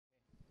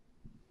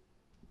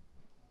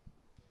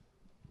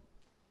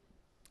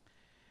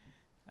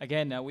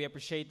Again, we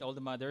appreciate all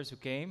the mothers who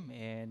came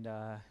and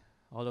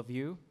all of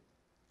you.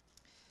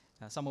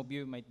 Some of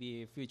you might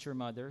be future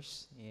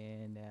mothers,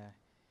 and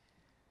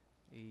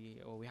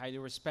we highly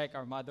respect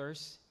our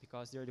mothers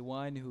because they're the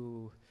one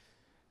who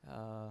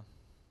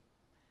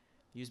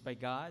used by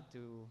God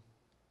to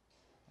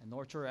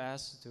nurture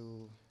us,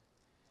 to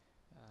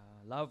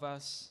love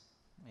us.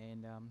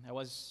 And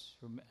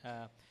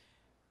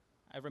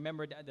I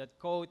remember that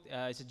quote.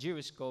 It's a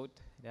Jewish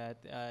quote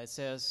that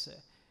says,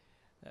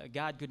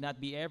 "God could not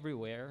be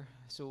everywhere,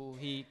 so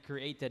He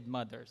created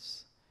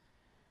mothers."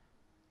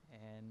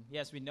 And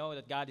yes, we know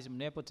that God is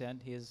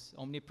omnipotent. He is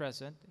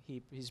omnipresent.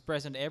 He's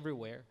present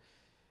everywhere.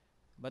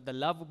 But the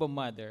love of a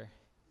mother,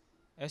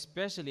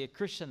 especially a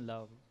Christian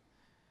love,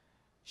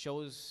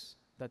 shows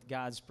that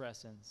God's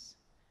presence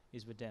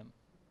is with them.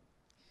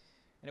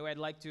 Anyway, I'd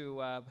like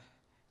to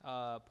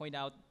point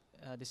out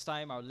this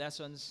time our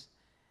lessons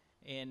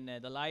in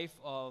the life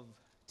of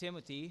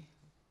Timothy,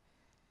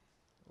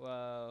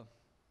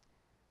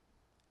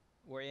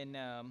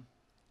 wherein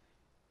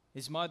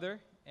his mother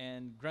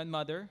and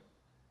grandmother,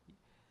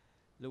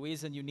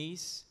 Louise and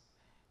Eunice,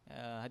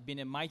 had been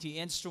a mighty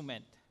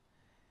instrument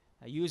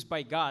used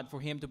by God for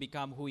him to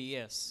become who he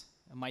is,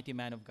 a mighty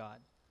man of God.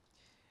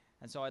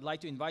 And so I'd like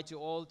to invite you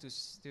all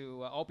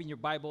to open your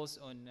Bibles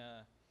on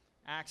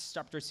Acts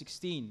chapter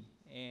 16.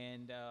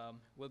 And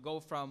we'll go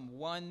from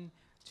 1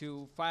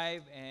 to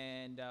 5.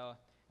 And at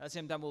the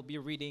same time, we'll be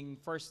reading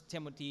 1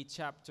 Timothy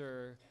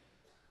chapter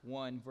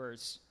 1,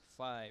 verse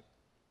 5.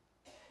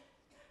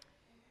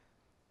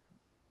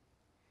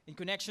 In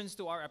connections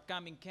to our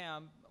upcoming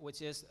camp,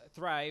 which is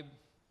Thrive,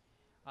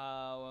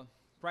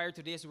 prior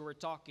to this, we were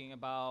talking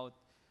about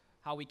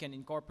how we can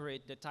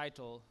incorporate the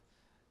title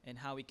and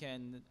how we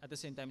can, at the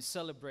same time,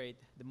 celebrate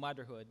the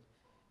motherhood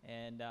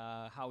and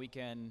how we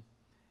can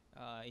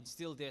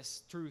instill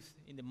this truth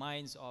in the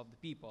minds of the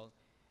people,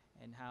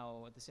 and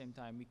how, at the same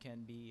time, we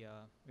can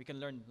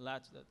learn a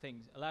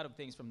lot of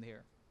things from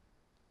here.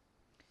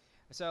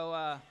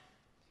 So,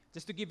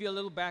 just to give you a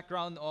little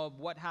background of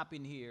what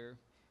happened here,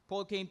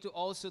 Paul came to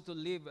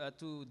live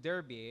to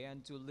Derbe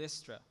and to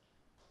Lystra.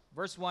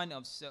 Verse 1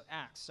 of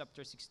Acts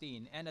chapter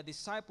 16. And a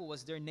disciple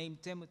was there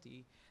named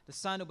Timothy, the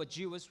son of a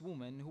Jewish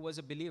woman who was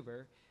a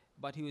believer,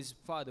 but whose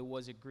father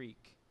was a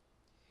Greek.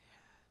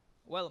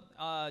 Well,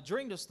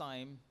 during this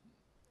time,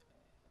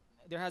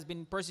 there has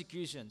been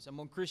persecutions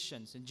among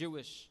Christians and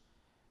Jewish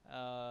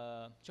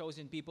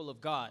chosen people of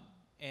God.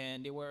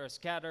 And they were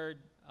scattered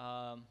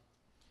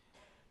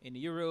in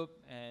Europe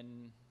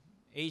and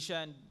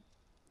Asia,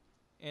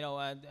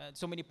 and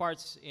so many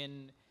parts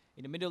in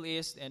the Middle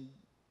East, and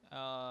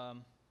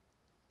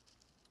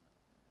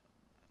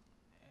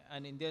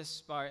in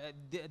this part,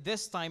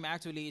 this time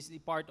actually is the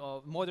part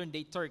of modern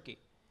day Turkey,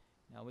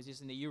 which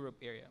is in the Europe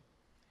area.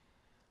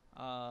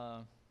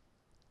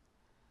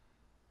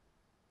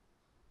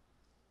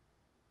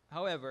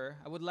 However,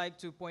 I would like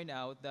to point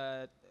out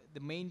that the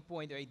main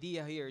point or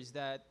idea here is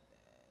that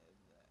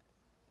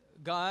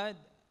God,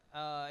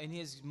 in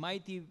His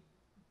mighty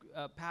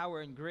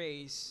power and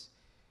grace,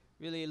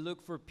 really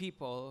look for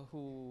people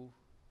who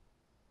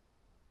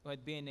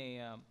had been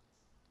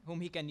whom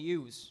He can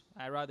use.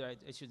 I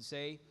should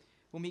say,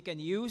 whom He can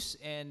use,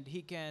 and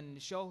He can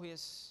show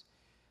His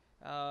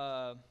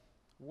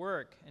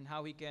work and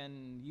how He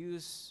can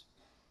use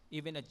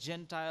even a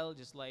Gentile,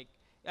 just like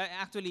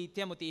actually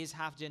Timothy is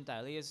half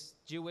Gentile. He is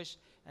Jewish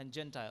and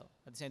Gentile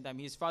at the same time.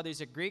 His father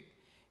is a Greek,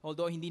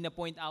 although hindi na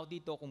point out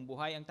dito kung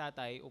buhay ang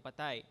tatay o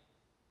patay.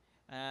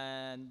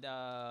 And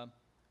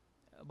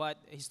but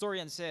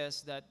historian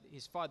says that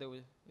his father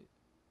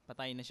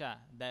patay na siya,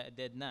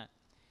 dead na.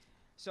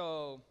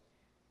 So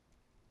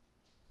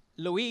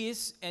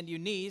Louise and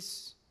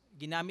Eunice,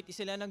 ginamit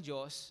sila ng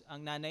Diyos,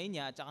 ang nanay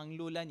niya at ang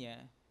lula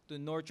niya, to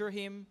nurture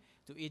him,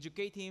 to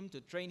educate him, to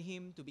train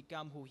him to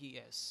become who he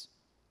is.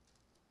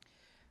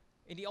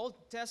 In the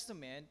Old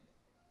Testament,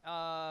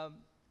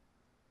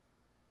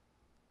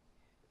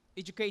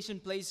 education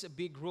plays a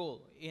big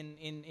role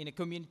in a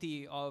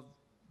community of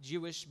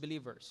Jewish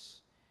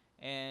believers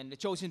and the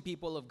chosen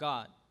people of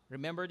God.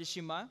 Remember the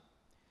Shema?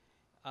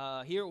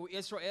 Hear, O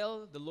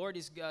Israel, the Lord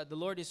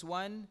is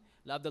one.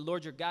 Love the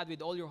Lord your God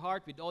with all your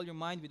heart, with all your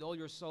mind, with all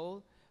your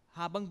soul.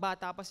 Habang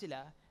bata pa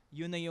sila,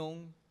 yun na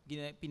yung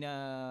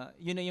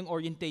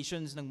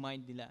orientations ng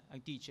mind nila,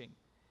 ang teaching.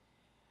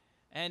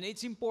 And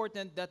it's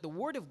important that the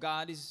Word of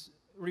God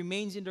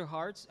remains in their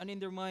hearts and in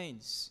their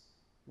minds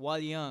while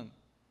young.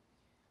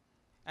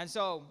 And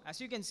so,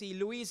 as you can see,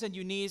 Louise and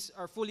Eunice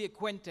are fully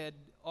acquainted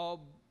of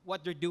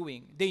what they're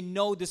doing. They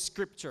know the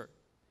Scripture.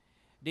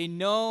 They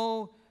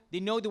know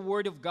the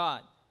Word of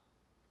God.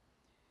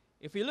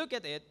 If we look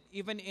at it,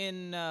 even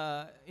in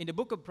the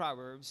book of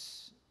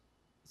Proverbs,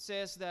 it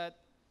says that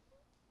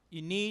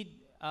you need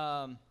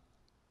to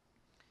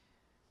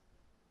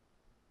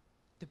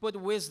put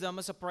wisdom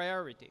as a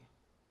priority.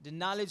 The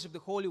knowledge of the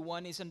Holy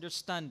One is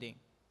understanding.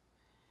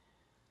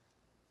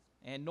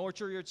 And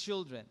nurture your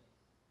children.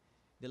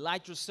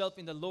 Delight yourself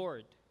in the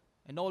Lord.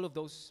 And all of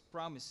those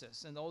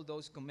promises and all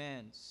those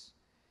commands.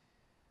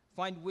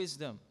 Find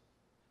wisdom.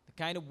 the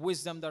kind of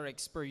wisdom that are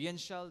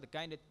experiential, the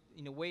kind that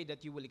in a way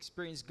that you will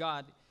experience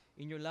God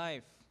in your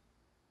life.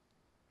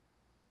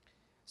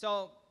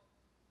 So,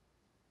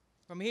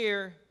 from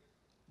here,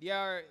 we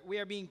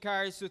are being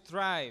encouraged to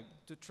thrive,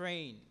 to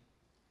train,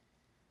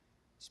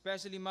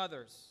 especially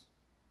mothers.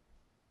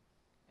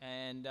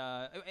 And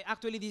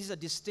actually, this is a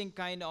distinct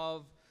kind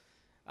of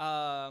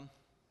a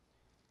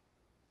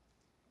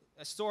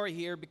story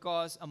here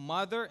because a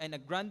mother and a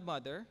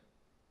grandmother,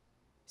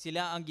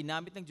 sila ang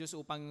ginamit ng Diyos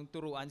upang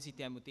turuan si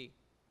Timothy.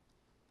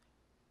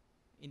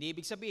 Hindi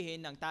ibig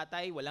sabihin ng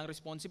tatay walang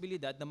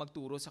responsibilidad na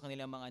magturo sa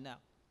kanilang mga anak.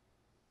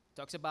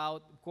 Talks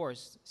about, of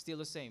course, still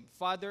the same.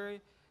 Father,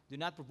 do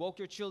not provoke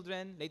your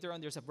children. Later on,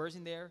 there's a verse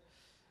in there.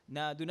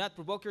 Na do not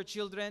provoke your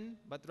children,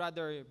 but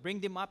rather bring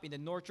them up in the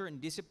nurture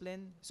and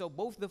discipline. So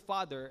both the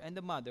father and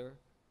the mother,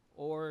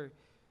 or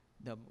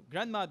the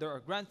grandmother or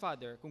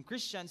grandfather, kung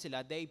Christian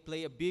sila, they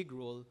play a big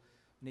role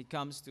when it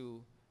comes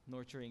to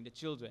nurturing the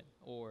children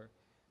or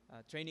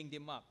training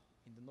them up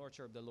in the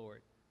nurture of the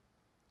Lord.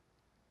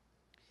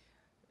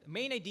 The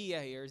main idea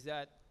here is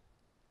that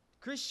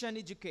Christian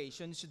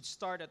education should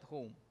start at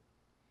home.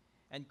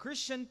 And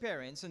Christian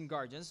parents and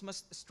guardians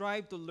must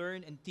strive to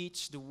learn and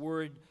teach the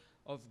Word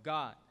of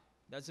God.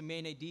 That's the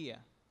main idea.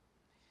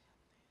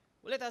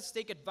 Well, let us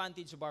take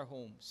advantage of our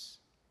homes.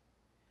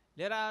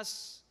 Let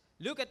us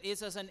look at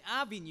it as an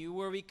avenue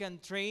where we can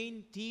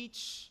train,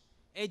 teach,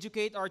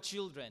 educate our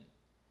children.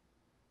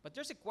 But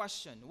there's a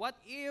question. What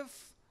if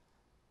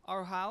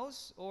our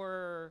house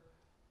or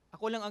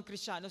ako lang ang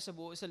Kristiyano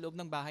sa loob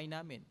ng bahay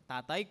namin?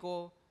 Tatay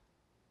ko,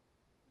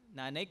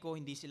 nanay ko,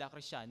 hindi sila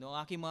Kristiyano,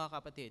 ang aking mga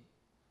kapatid.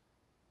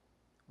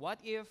 What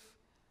if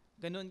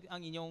ganun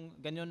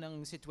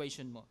ang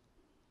situation mo?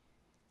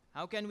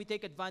 How can we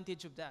take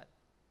advantage of that?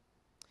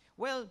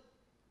 Well,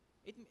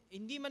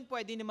 hindi man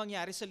pwede na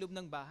mangyari sa loob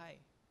ng bahay.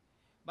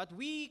 But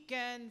we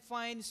can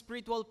find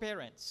spiritual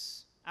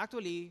parents.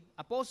 Actually,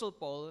 Apostle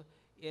Paul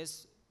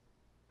is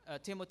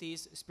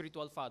Timothy's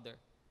spiritual father.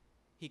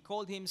 He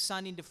called him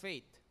son in the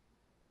faith.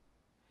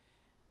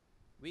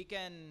 We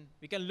can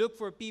look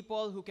for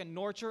people who can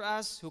nurture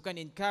us, who can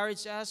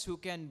encourage us, who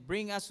can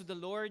bring us to the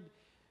Lord,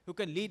 who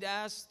can lead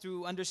us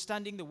to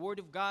understanding the Word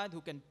of God,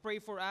 who can pray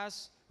for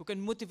us, who can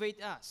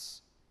motivate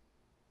us.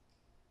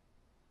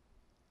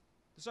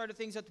 Those are the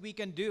things that we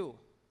can do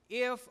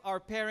if our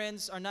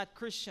parents are not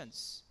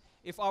Christians,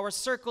 if our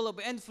circle of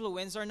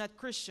influence are not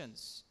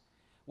Christians.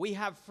 We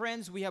have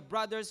friends, we have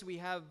brothers, we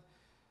have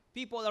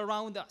people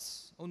around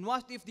us. And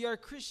what if they are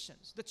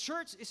Christians? The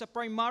church is a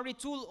primary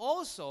tool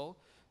also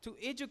to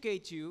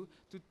educate you,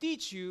 to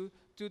teach you,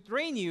 to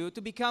train you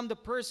to become the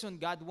person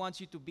God wants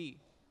you to be.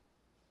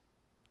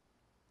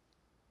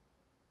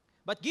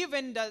 But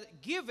given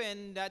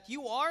that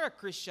you are a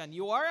Christian,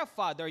 you are a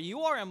father,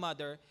 you are a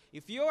mother,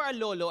 if you are a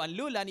lolo and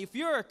lulan, if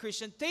you're a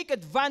Christian, take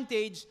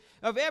advantage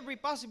of every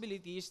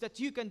possibilities that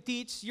you can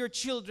teach your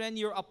children,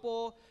 your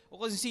apo, o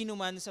kung sino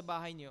man sa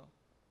bahay nyo.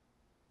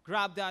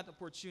 Grab that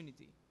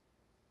opportunity.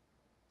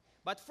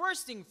 But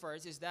first thing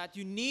first is that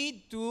you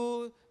need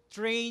to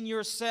train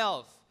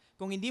yourself.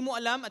 Kung hindi mo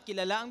alam at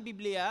kilala ang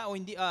Biblia o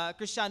hindi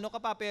Kristiyano ka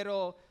pa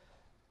pero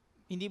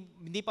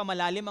hindi pa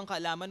malalim ang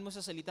kaalaman mo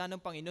sa salita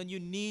ng Panginoon, you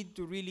need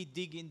to really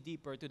dig in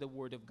deeper to the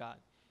Word of God.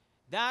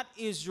 That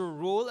is your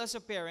role as a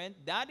parent.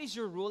 That is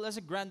your role as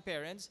a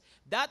grandparent.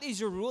 That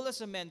is your role as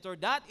a mentor.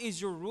 That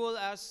is your role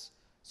as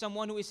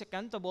someone who is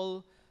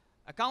accountable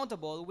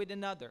with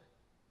another.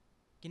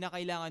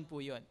 Kinakailangan po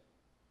yun.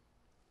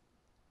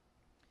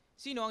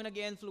 Sino ang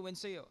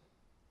nag-influence sa'yo?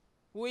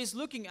 Who is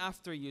looking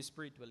after you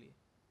spiritually?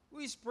 Who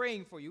is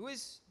praying for you? Who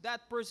is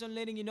that person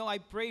letting you know, I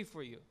pray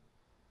for you?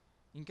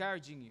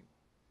 Encouraging you.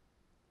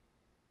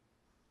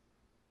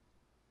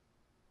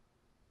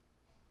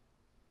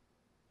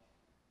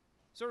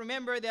 So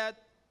remember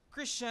that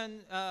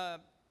Christian,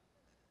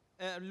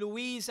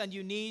 Louise and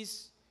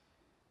Eunice,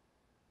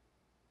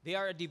 they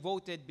are a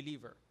devoted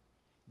believer.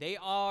 They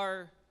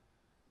are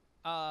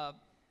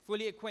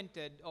fully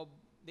acquainted of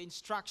the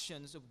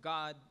instructions of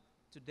God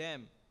to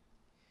them.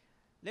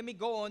 Let me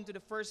go on to the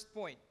first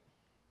point.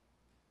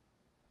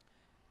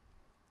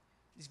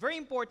 It's very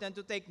important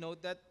to take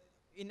note that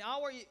in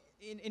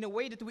a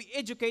way that we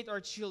educate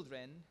our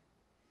children,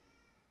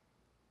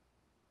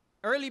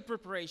 early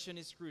preparation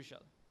is crucial.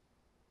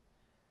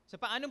 Sa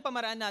paanong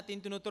pamaraan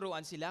natin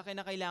tinuturuan sila,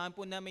 kailangan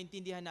po na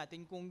maintindihan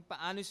natin kung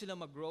paano sila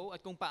mag-grow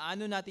at kung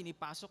paano natin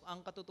ipasok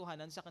ang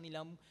katotohanan sa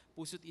kanilang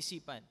puso't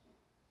isipan.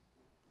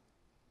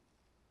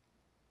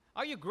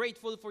 Are you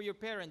grateful for your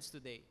parents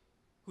today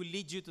who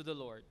lead you to the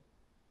Lord?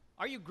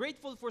 Are you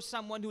grateful for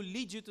someone who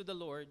leads you to the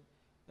Lord?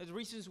 The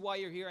reasons why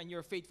you're here and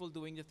you're faithful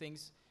doing the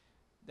things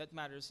that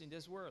matters in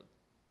this world.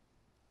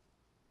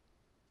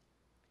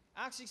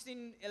 Acts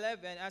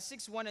 16:11,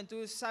 6:1 and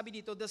 2, sabi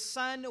dito, the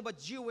son of a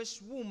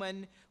Jewish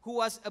woman who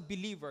was a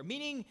believer.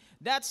 Meaning,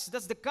 that's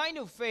the kind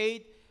of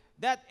faith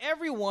that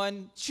every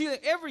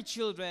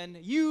children,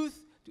 youth,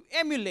 to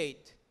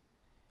emulate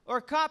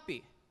or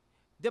copy.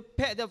 The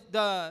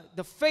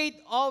faith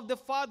of the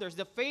fathers,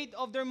 the faith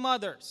of their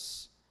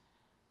mothers.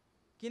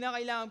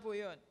 Kinakailangan po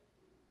yun.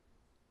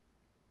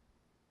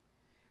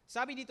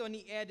 Sabi dito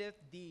ni Edith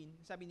Dean,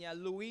 sabi niya,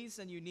 Louise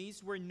and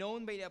Eunice were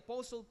known by the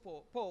Apostle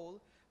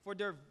Paul for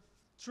their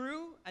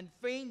true and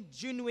feigned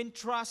genuine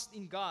trust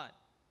in God.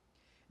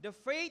 The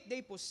faith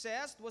they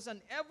possessed was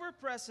an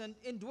ever-present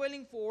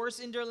indwelling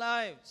force in their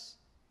lives.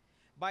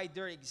 By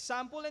their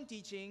example and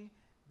teaching,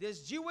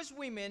 these Jewish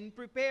women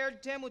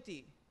prepared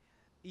Timothy,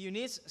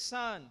 Eunice's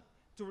son,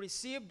 to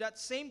receive that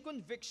same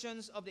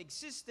convictions of the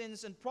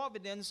existence and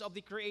providence of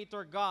the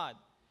Creator God.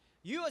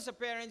 You as a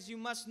parent, you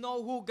must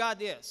know who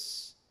God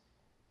is.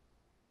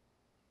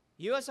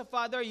 You as a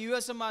father, you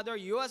as a mother,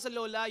 you as a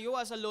lola, you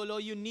as a lolo,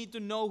 you need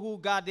to know who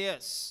God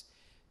is.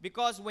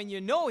 Because when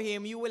you know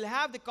Him, you will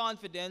have the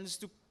confidence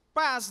to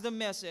pass the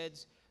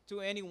message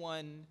to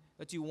anyone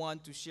that you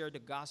want to share the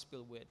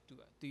gospel with,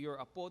 to your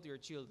apo, to your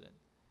children.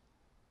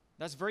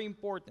 That's very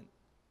important.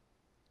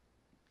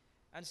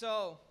 And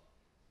so,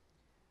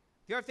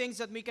 there are things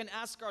that we can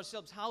ask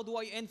ourselves, how do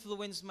I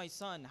influence my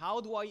son?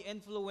 How do I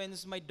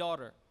influence my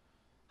daughter?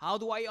 How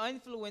do I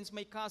influence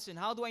my cousin?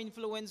 How do I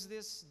influence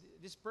this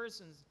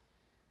person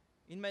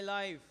in my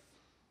life?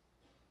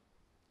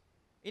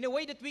 In a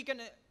way that we can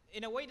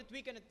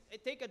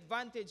take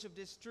advantage of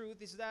this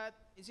truth is that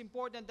it's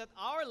important that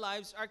our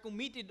lives are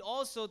committed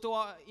also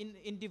to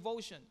in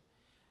devotion,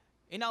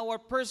 in our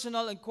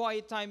personal and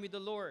quiet time with the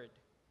Lord.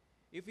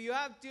 If you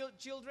have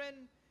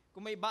children,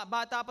 kung may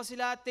bata pa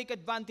sila, take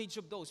advantage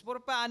of those. Pero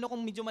paano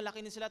kung medyo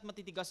malaki na sila at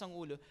matitigas ang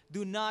ulo?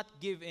 Do not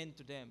give in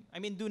to them.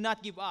 Do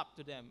not give up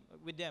to them,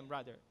 with them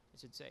rather, I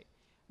should say.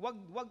 Wag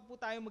po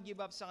tayo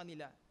mag-give up sa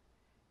kanila.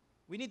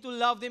 We need to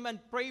love them and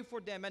pray for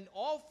them and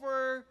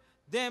offer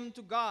them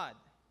to God.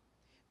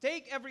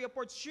 Take every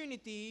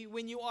opportunity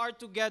when you are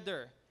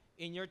together,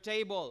 in your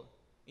table,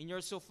 in your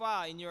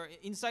sofa,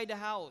 inside the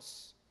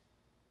house.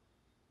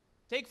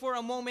 Take for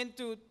a moment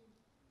to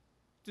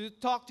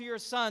talk to your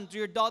son, to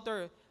your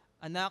daughter.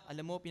 Anak,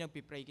 alam mo,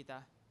 pinagpipray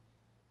kita.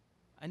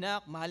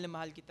 Anak, mahal na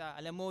mahal kita.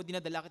 Alam mo,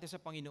 dinadala kita sa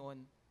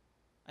Panginoon.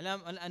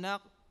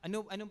 Anak,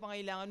 anong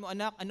pangailangan mo?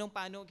 Anak,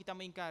 paano kita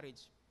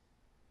ma-encourage?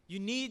 You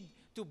need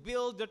to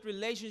build that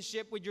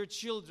relationship with your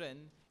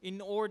children in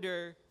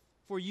order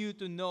for you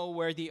to know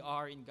where they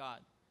are in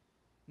God.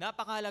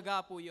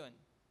 Napakahalaga po yun.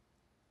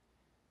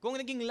 Kung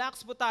naging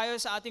lax po tayo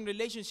sa ating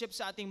relationship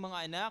sa ating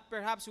mga anak,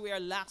 perhaps we are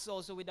lax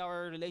also with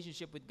our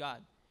relationship with God.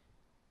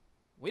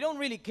 We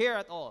don't really care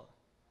at all.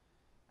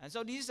 And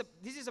so this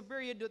is a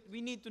period that we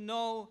need to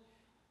know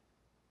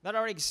that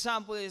our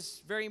example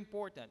is very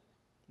important.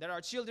 That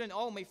our children,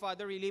 my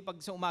father really, pag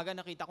sa umaga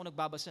nakita ko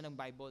nagbabasa ng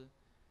Bible.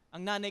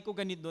 Ang nanay ko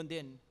ganito doon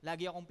din.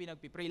 Lagi akong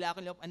pinagpipray.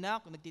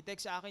 Anak,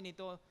 nagtitext sa akin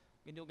ito,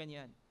 ganito,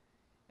 ganyan.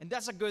 And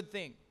that's a good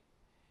thing.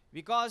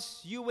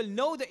 Because you will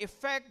know the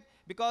effect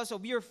because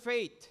of your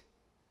faith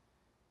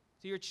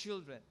to your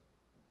children.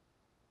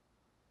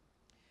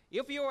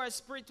 If you are a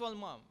spiritual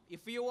mom,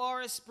 if you are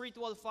a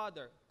spiritual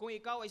father, kung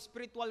ikaw ay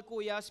spiritual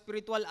kuya,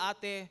 spiritual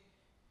ate,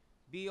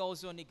 be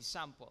also an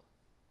example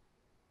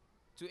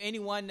to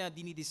anyone na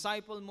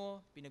dinidisciple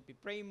mo,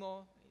 pinagpipray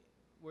mo,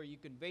 where you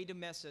convey the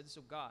message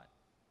of God.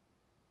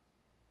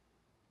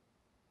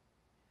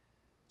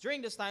 During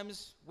those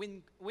times,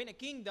 when a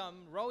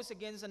kingdom rose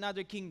against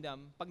another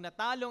kingdom, pag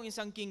natalong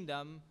isang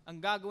kingdom,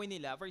 ang gagawin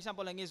nila, for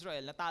example, ang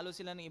Israel, natalo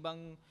sila ng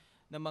ibang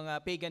ng mga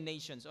pagan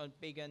nations or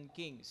pagan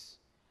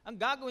kings. Ang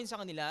gagawin sa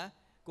kanila,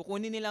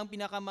 kukunin nila ang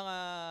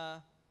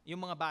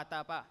yung mga bata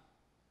pa.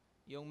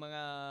 Yung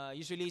mga,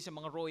 usually sa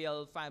mga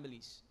royal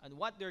families. And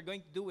what they're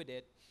going to do with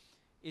it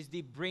is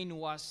they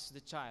brainwash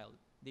the child.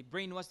 They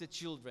brainwash the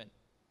children.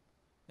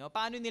 Now,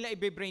 paano nila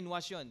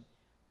i-brainwash yun?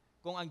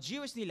 Kung ang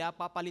Jewish nila,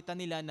 papalitan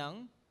nila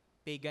ng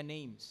pagan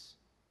names.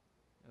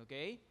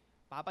 Okay?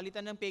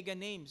 Papalitan ng pagan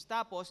names.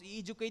 Tapos,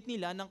 i-educate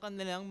nila ng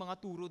kanilang mga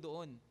turo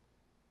doon.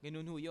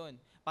 Ganun ho yun.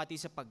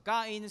 Pati sa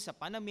pagkain, sa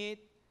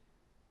panamit,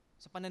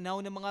 sa pananaw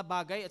ng mga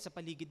bagay at sa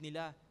paligid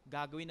nila,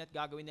 gagawin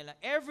nila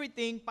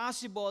everything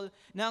possible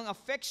na ang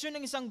affection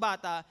ng isang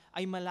bata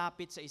ay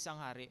malapit sa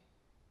isang hari.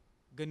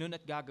 Ganun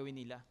at gagawin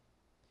nila.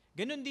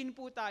 Ganun din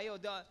po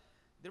tayo.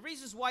 The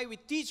reasons why we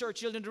teach our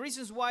children, the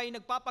reasons why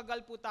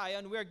nagpapagal po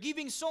tayo and we are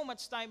giving so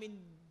much time in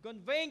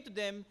conveying to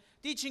them,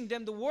 teaching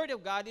them the Word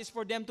of God is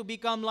for them to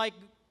become like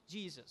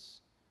Jesus.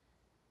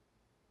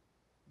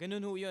 Ganun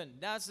ho yun.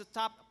 That's the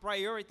top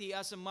priority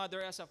as a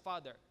mother, as a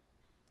father.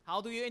 How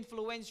do you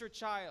influence your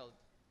child?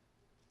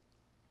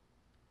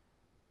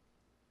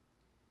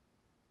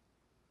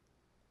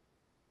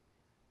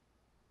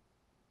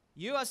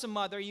 You as a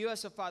mother, you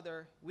as a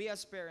father, we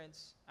as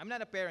parents, I'm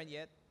not a parent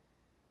yet,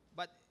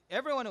 but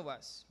every one of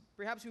us,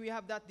 perhaps we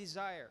have that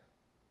desire.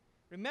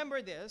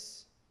 Remember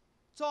this,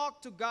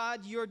 talk to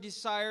God your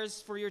desires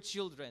for your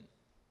children.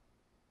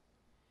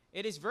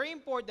 It is very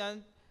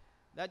important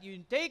that you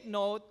take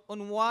note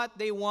on what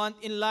they want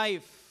in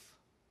life.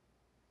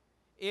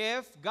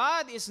 If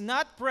God is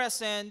not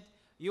present,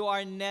 you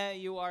are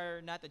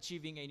not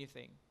achieving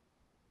anything.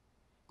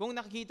 Kung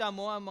nakikita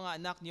mo ang mga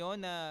anak nyo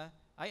na,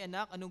 ay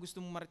anak, anong gusto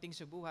mong marating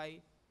sa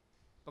buhay?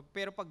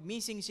 Pero pag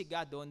missing si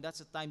God doon,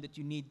 that's the time that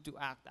you need to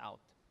act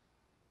out.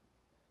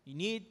 You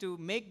need to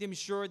make them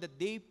sure that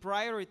they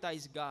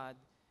prioritize God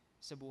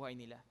sa buhay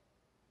nila.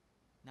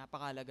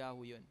 Napakahalaga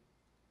ho yun.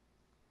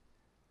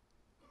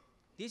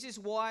 This is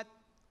what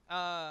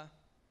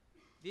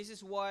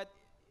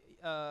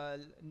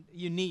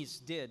Eunice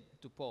did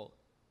to Paul.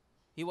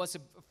 He was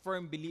a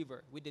firm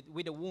believer with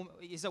a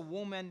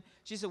woman.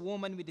 She's a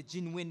woman with a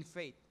genuine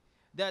faith.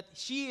 That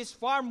she is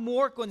far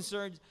more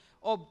concerned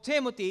of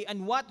Timothy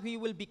and what he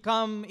will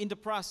become in the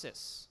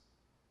process.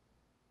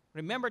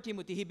 Remember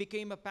Timothy, he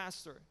became a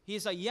pastor. He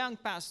is a young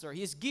pastor.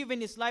 He has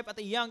given his life at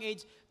a young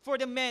age for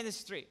the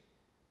ministry.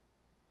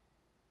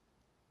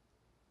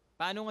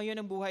 Paano ngayon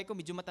ang buhay ko?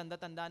 Medyo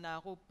matanda-tanda na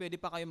ako. Pwede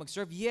pa kayo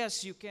mag-serve?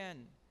 Yes, you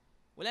can.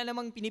 Wala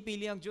namang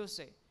pinipili ang Diyos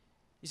eh.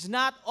 It's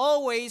not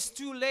always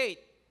too late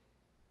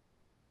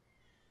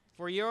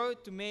for you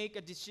to make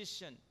a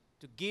decision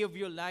to give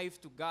your life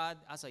to God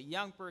as a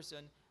young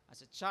person,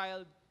 as a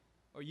child,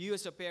 or you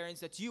as a parent,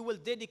 that you will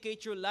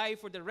dedicate your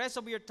life for the rest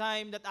of your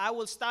time, that I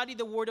will study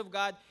the Word of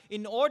God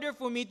in order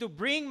for me to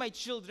bring my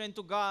children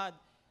to God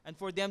and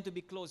for them to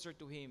be closer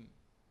to Him.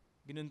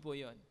 Ganun po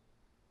yun.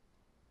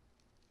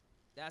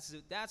 That's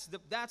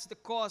the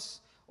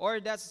cause, or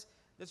that's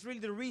really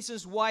the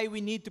reasons why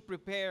we need to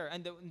prepare.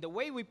 And the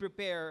way we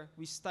prepare,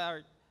 we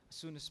start as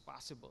soon as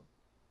possible.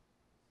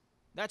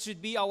 That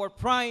should be our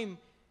prime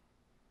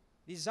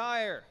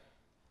desire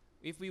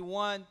if we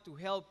want to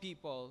help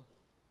people,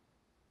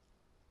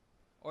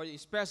 or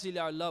especially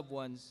our loved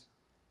ones,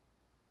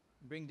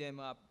 bring them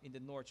up in the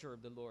nurture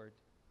of the Lord.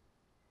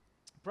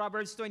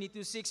 Proverbs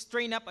 22:6,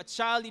 train up a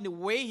child in the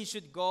way he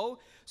should go,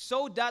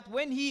 so that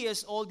when he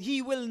is old,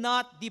 he will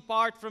not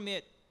depart from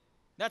it.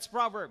 That's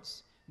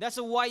Proverbs.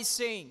 That's a wise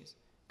saying,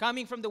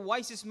 coming from the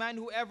wisest man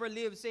who ever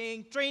lived,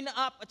 saying, train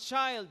up a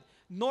child,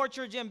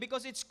 nurture them,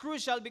 because it's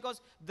crucial,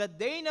 because the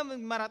day na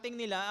marating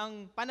nila,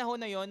 ang panahon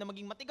na yon, na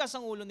maging matigas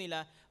ang ulo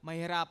nila,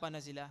 mahirapan na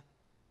sila.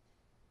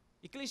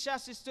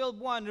 Ecclesiastes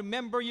 12:1,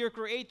 remember your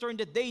Creator in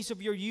the days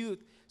of your youth,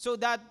 so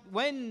that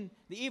when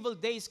the evil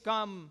days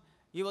come,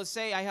 you will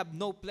say, I have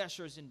no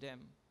pleasures in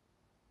them.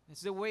 That's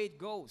the way it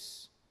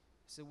goes.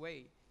 It's the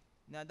way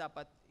na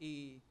dapat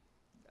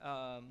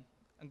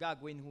ang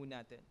gagawin ho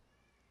natin.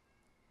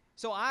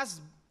 So as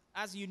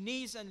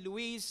Eunice and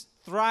Luis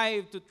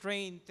thrive to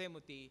train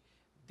Timothy,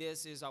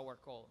 this is our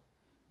call.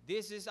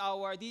 This is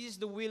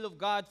the will of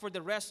God for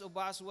the rest of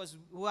us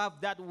who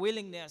have that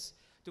willingness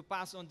to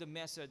pass on the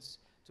message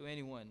to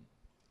anyone.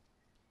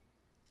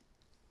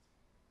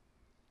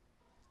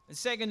 And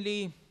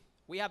secondly,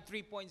 we have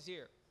 3 points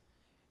here.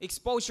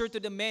 Exposure to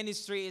the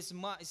ministry is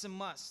a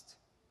must.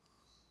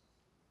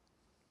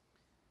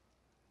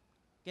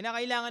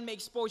 Kinakailangan may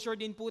exposure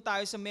din po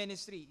tayo sa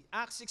ministry.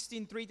 Acts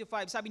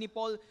 16:3-5, sabi ni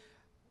Paul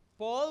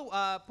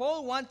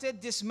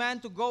wanted this man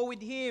to go with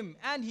him,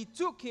 and he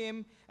took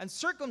him and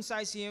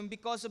circumcised him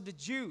because of the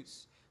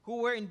Jews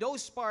who were in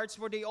those parts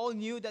where they all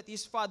knew that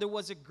his father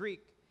was a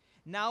Greek.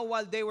 Now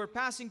while they were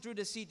passing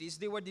through the cities,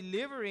 they were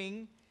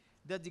delivering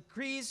the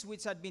decrees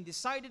which had been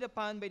decided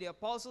upon by the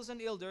apostles and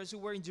elders who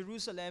were in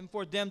Jerusalem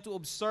for them to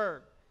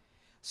observe.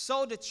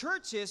 So the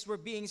churches were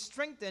being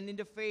strengthened in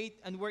the faith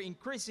and were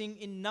increasing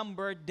in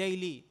number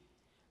daily.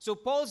 So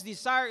Paul's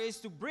desire is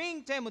to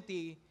bring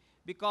Timothy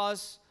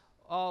because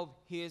of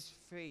his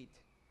faith.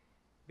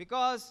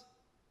 Because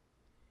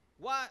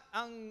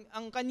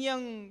ang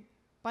kanyang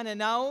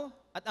pananaw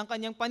at ang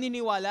kanyang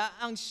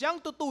paniniwala ang siyang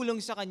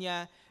tutulong sa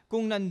kanya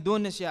kung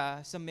nandun na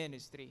siya sa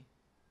ministry.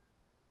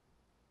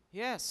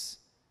 Yes.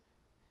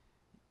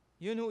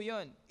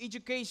 Yun.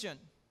 Education.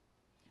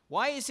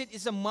 Why is it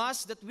a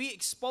must that we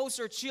expose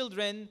our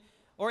children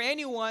or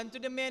anyone to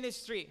the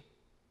ministry?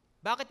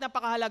 Bakit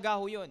napakahalaga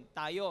ho yun?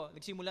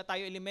 Nagsimula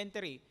tayo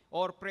elementary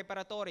or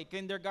preparatory,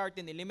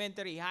 kindergarten,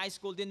 elementary, high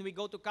school, then we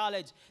go to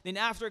college. Then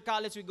after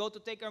college, we go to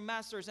take our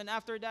masters. And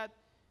after that,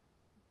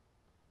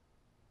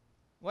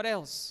 what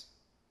else?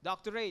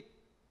 Doctorate.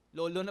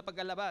 Lolo na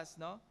pagkalabas,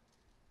 no?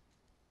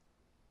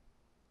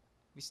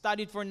 We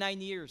studied for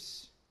 9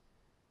 years.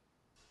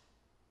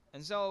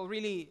 And so,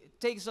 really, it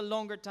takes a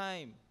longer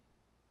time.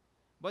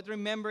 But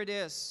remember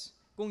this,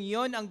 kung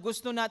yon ang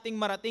gusto nating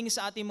marating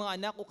sa ating mga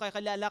anak o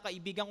kakilala,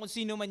 kaibigan, kung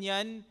sino man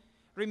yan,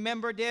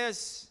 remember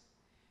this,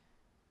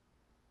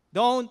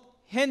 don't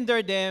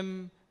hinder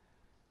them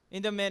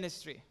in the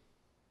ministry.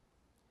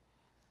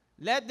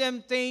 Let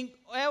them think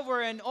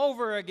over and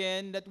over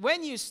again that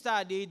when you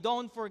study,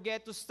 don't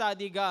forget to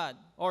study God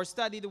or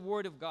study the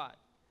Word of God.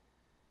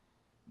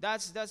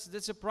 That's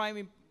a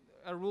prime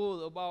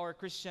rule of our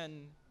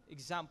Christian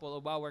example,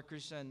 of our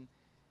Christian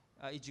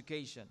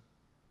education.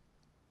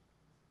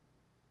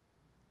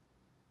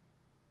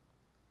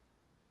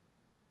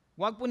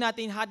 Huwag po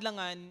natin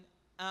hadlangan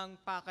ang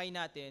pakay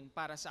natin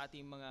para sa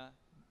ating mga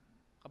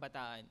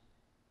kabataan.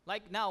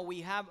 Like now, we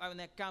have an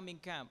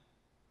upcoming camp.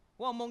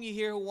 Who among you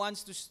here who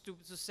wants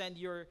to send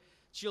your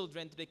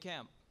children to the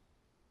camp?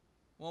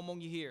 Who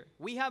among you here?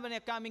 We have an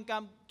upcoming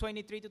camp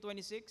 23 to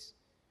 26.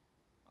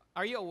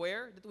 Are you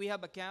aware that we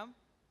have a camp?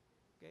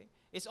 Okay.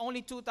 It's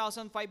only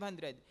 2,500.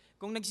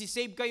 Kung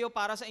nagsisave kayo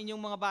para sa inyong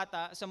mga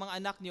bata, sa mga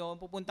anak nyo,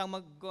 pupuntang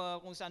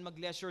kung saan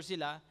mag-leisure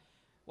sila,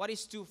 What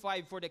is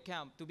 2:5 for the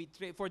camp?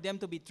 For them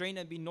to be trained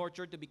and be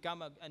nurtured to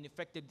become an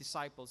effective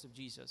disciples of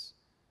Jesus.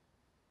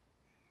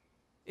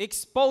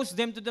 Expose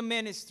them to the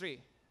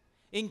ministry.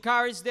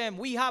 Encourage them.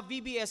 We have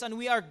VBS and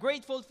we are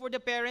grateful for the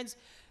parents,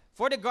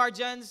 for the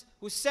guardians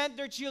who sent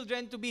their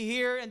children to be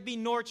here and be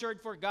nurtured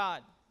for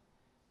God.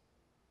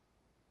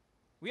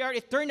 We are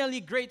eternally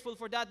grateful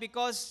for that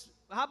because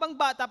habang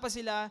bata pa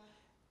sila,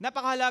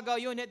 napakahalaga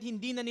yun at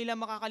hindi na nila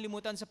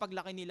makakalimutan sa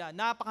paglaki nila.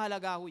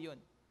 Napakahalaga ho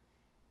yun.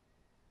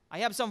 I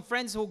have some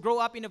friends who grow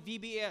up in a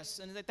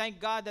VBS and I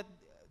thank God that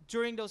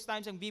during those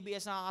times ang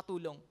VBS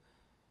nakakatulong.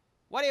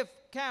 What if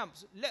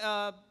camps,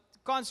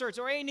 concerts,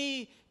 or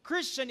any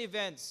Christian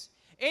events,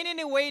 in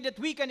any way that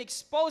we can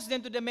expose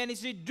them to the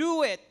ministry,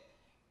 do it.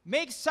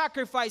 Make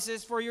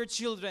sacrifices for your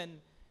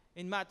children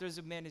in matters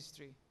of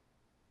ministry.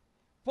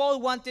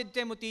 Paul wanted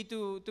Timothy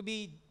to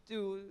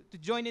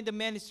join in the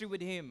ministry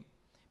with him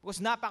because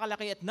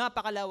napakalaki at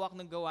napakalawak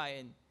ng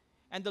gawain.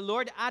 And the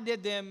Lord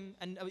added them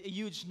a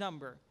huge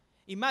number.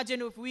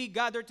 Imagine if we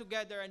gather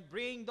together and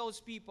bring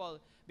those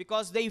people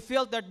because they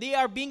felt that they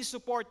are being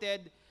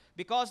supported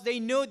because they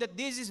know that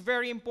this is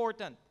very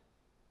important.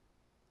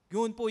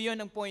 Yun po yun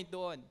ang point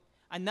doon.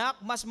 Anak,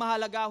 mas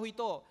mahalaga ho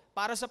ito.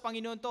 Para sa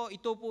Panginoon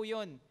ito po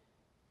yun.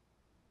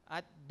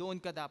 At doon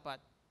ka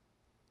dapat.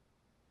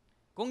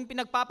 Kung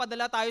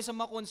pinagpapadala tayo sa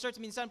mga concerts,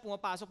 minsan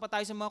pumapasok pa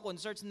tayo sa mga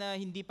concerts na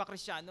hindi pa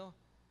Kristiyano.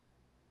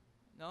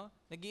 No?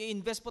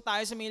 Nag-i-invest po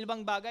tayo sa mga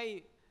ibang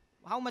bagay.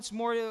 How much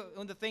more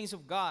on the things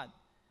of God?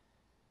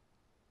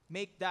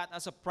 Make that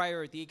as a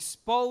priority.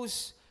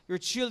 Expose your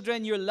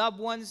children, your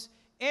loved ones,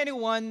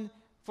 anyone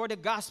for the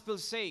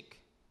gospel's sake.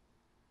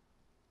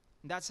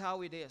 That's how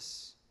it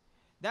is.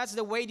 That's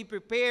the way they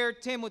prepare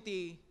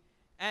Timothy,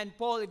 and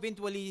Paul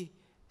eventually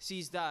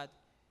sees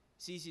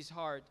his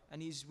heart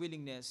and his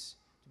willingness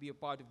to be a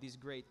part of this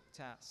great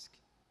task.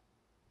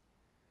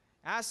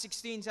 Acts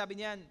 16,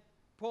 sabi niyan,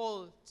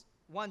 Paul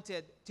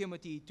wanted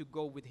Timothy to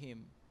go with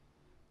him.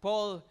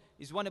 Paul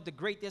is one of the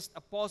greatest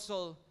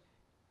apostles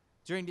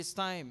during this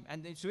time,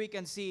 and as we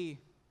can see,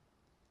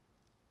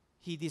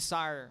 he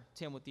desired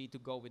Timothy to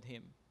go with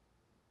him.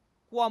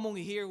 Who among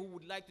you here who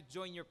would like to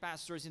join your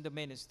pastors in the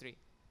ministry?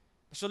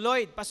 Pastor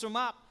Lloyd, Pastor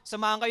Mac,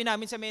 samahan kayo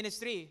namin sa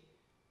ministry.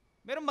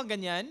 Meron bang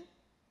ganyan?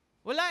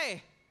 Wala eh.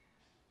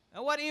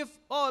 What if,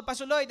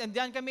 Pastor Lloyd,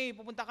 andiyan kami,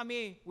 pupunta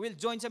kami, we'll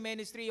join sa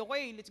ministry.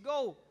 Okay, let's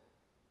go.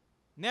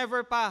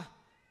 Never pa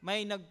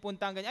may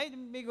nagpuntang ganyan. Ay,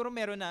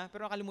 meron na,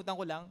 pero nakalimutan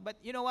ko lang. But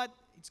you know what?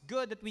 It's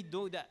good that we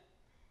do that.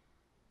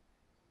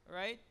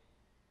 Alright?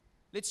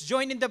 Let's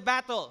join in the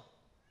battle.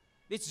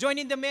 Let's join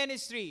in the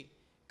ministry.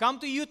 Come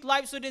to Youth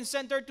Life Student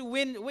Center to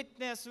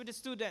witness with the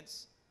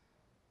students.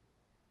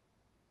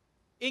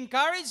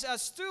 Encourage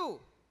us too,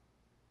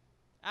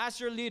 as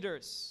your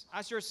leaders,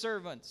 as your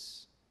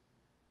servants.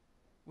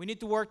 We need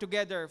to work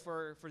together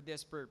for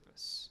this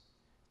purpose.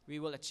 We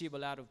will achieve a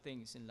lot of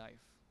things in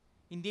life.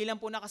 Hindi lang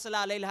po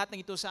nakasalalay lahat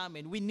ng ito sa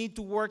amin. We need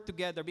to work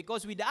together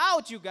because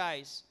without you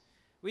guys,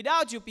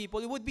 without you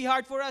people, it would be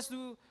hard for us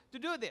to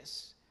do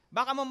this.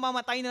 Baka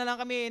mamamatay na lang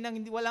kami nang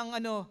walang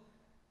ano.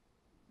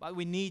 But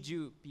we need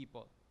you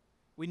people.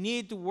 We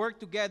need to work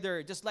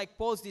together just like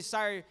Paul's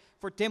desire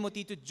for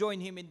Timothy to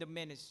join him in the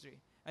ministry.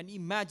 And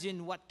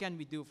imagine what can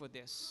we do for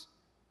this.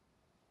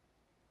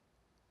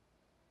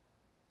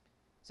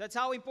 So that's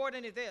how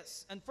important it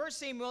is. And 1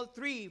 Samuel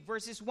 3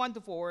 verses 1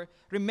 to 4,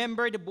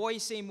 remember the boy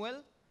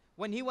Samuel?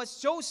 When he was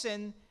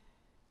chosen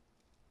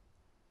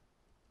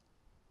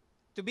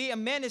to be a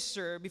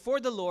minister before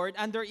the Lord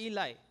under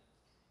Eli.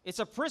 It's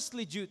a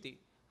priestly duty.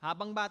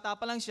 Habang bata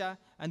pa lang siya,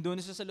 andun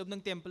na sa loob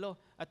ng templo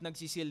at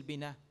nagsisilbi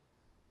na.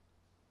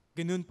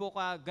 Ganun po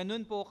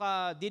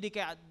ka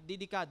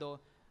dedikado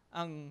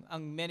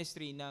ang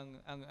ministry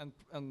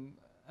ang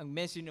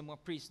ministry ng mga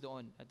priests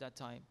doon at that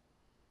time.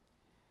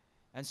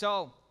 And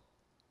so,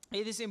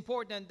 it is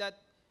important that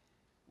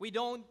we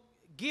don't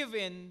give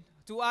in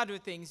to other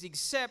things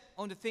except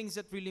on the things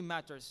that really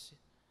matters.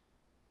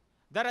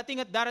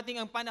 Darating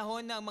ang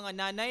panahon na ang mga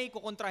nanay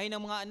kukontrahin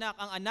ng mga anak,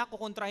 ang anak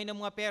kukontrahin ng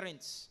mga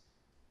parents.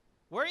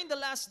 We're in the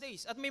last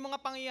days at may mga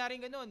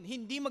pangyayaring ganun.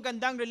 Hindi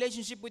magandang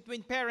relationship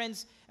between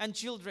parents and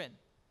children.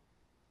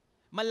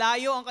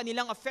 Malayo ang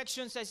kanilang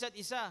affection sa isa't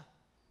isa.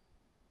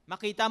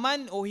 Makita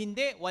man o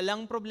hindi,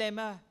 walang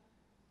problema.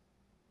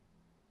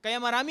 Kaya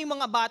maraming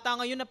mga bata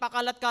ngayon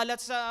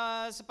napakalat-kalat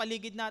sa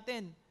paligid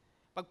natin.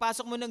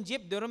 Pagpasok mo ng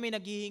jeep, doon may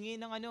naghihingi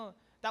ng ano.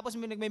 Tapos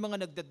may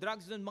mga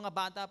nagda-drugs doon, mga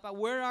bata pa.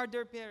 Where are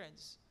their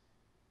parents?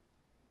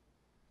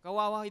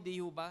 Kawawa,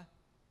 hindi ba?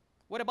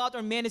 What about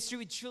our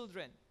ministry with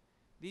children?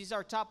 This is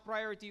our top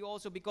priority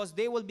also because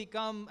they will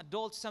become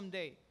adults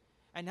someday.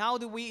 And how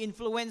do we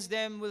influence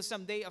them will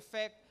someday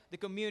affect the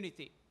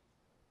community.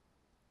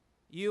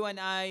 You and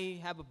I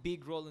have a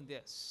big role in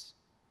this.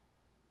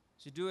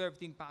 So do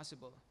everything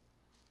possible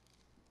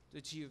to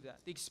achieve that.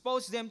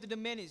 Expose them to the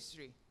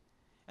ministry.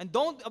 And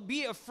don't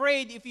be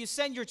afraid if you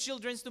send your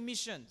children to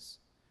missions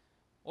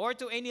or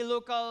to any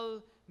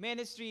local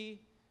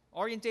ministry,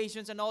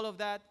 orientations and all of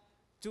that.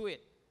 Do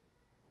it.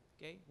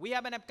 Okay? We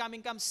have an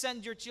upcoming camp.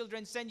 Send your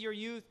children, send your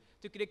youth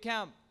to the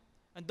camp.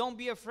 And don't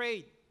be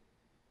afraid,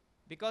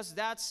 because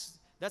that's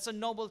a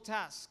noble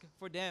task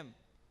for them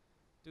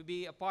to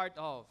be a part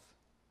of.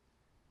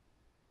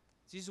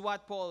 This is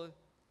what Paul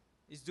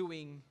is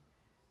doing,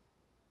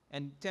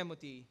 and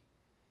Timothy.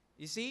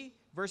 You see,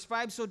 verse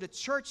 5, so the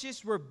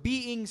churches were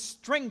being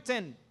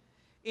strengthened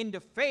in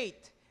the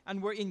faith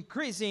and were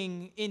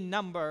increasing in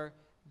number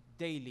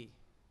daily.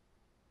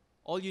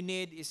 All you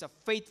need is a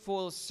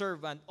faithful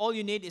servant. All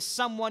you need is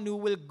someone who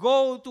will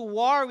go to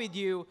war with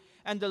you,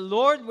 and the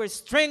Lord will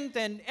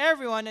strengthen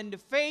everyone in the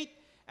faith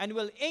and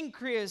will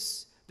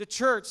increase the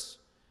church.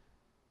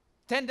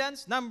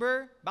 Attendance,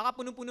 number, baka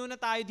punong-puno na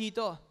tayo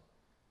dito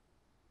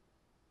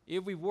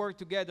if we work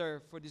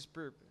together for this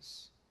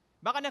purpose.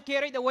 Baka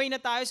na-carried away na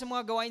tayo sa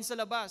mga gawain sa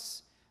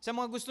labas. Sa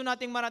mga gusto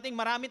nating marating,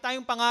 marami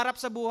tayong pangarap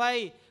sa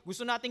buhay.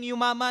 Gusto nating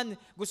yumaman.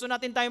 Gusto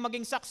natin tayong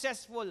maging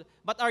successful.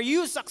 But are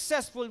you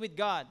successful with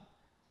God?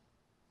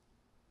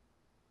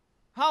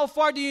 How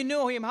far do you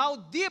know Him? How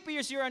deep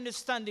is your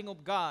understanding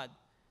of God?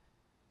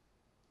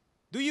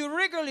 Do you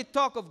regularly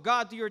talk of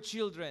God to your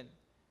children,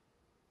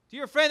 to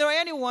your friend, or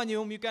anyone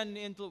whom you can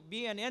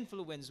be an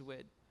influence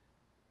with?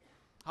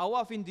 How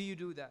often do you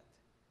do that?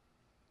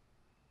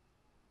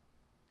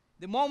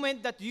 The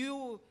moment that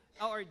you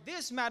or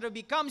this matter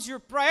becomes your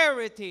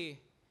priority,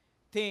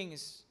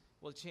 things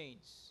will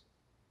change.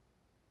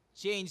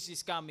 Change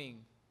is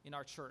coming in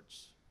our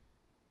church.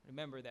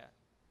 Remember that.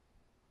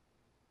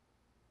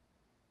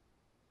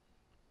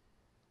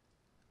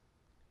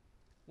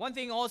 One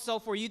thing also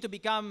for you to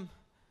become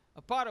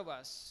a part of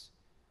us,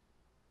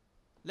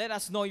 let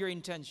us know your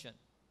intention.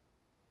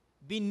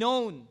 Be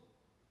known.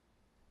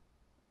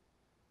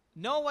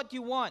 Know what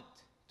you want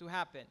to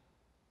happen.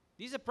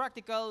 These are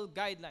practical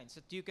guidelines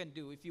that you can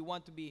do if you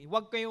want to be.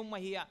 Huwag kayong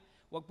mahiya.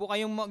 Huwag po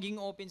kayong maging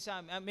open sa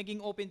amin.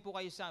 Maging open po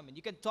kayo sa amin.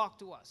 You can talk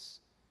to us.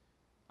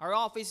 Our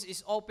office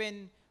is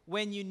open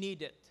when you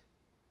need it.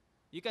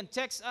 You can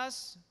text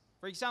us.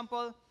 For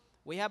example,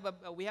 we have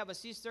a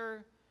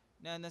sister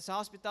na nasa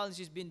hospital, and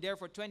she's been there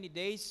for 20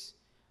 days.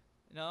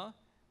 No?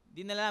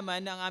 Di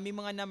nalaman na ang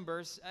aming mga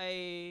numbers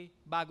ay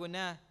bago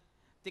na.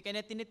 Tika na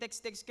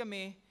tinitext-text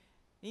kami,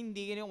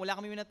 wala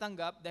kami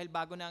natanggap dahil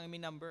bago na ang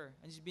aming number.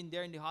 And she's been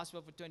there in the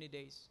hospital for 20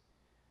 days.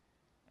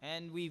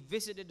 And we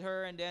visited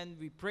her, and then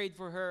we prayed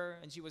for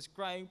her, and she was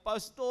crying,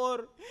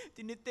 Pastor,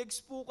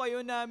 tinitext po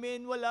kayo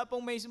namin, wala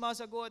pong may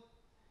sumasagot.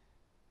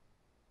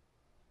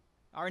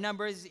 Our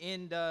number is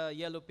in the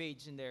yellow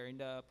page in there, in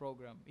the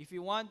program. If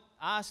you want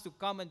us to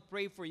come and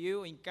pray for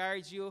you,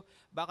 encourage you,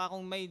 baka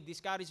kung may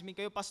discouragement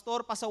kayo,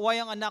 Pastor, pasaway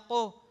ang anak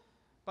ko,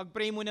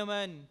 pag-pray mo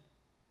naman,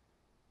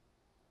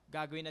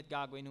 gagawin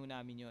ho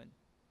namin yun.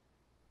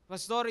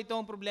 Pastor, ito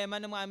ang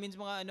problema ng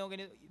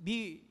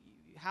mga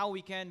how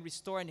we can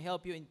restore and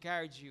help you,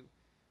 encourage you.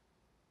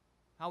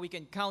 How we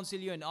can counsel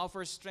you and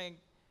offer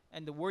strength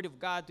and the Word of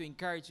God to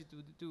encourage you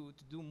to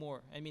do more.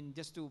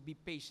 Just to be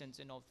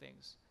patient in all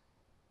things.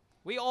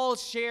 We all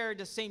share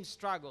the same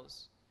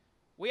struggles.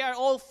 We are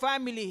all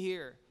family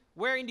here.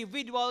 We're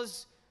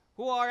individuals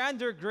who are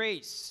under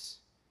grace.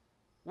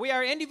 We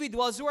are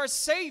individuals who are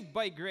saved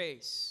by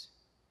grace.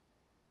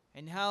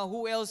 And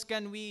what else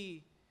can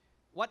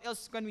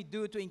we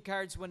do to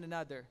encourage one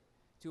another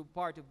to be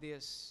part of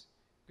this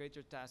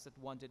greater task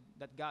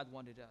that God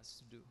wanted us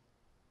to do?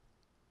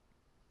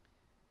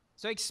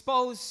 So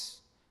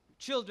expose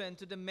children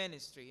to the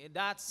ministry.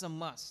 That's a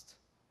must.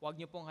 Huwag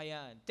niyo pong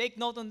hayaan. Take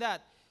note on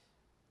that.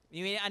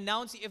 We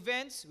announce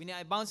events.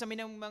 Wini-announce namin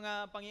ng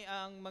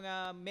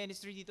mga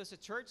ministry dito sa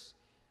church.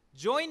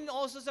 Join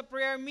also sa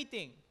prayer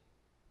meeting.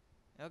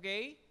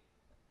 Okay?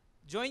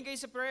 Join kayo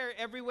sa prayer.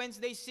 Every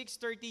Wednesday,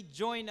 6:30,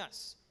 join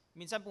us.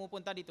 Minsan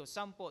pumupunta dito,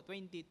 10,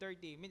 20,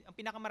 30. Ang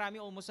pinakamarami,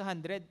 almost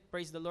 100.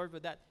 Praise the Lord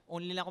for that.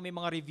 Only lang kung may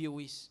mga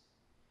reviewees.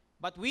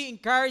 But we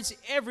encourage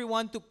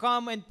everyone to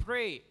come and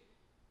pray.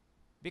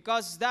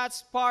 Because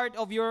that's part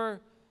of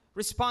your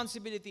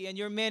responsibility and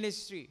your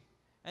ministry.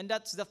 And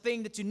that's the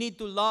thing that you need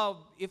to love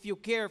if you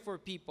care for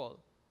people.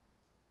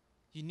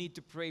 You need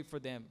to pray for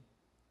them.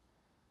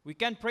 We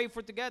can pray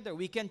for together.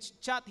 We can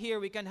chat here.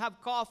 We can have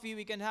coffee.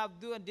 We can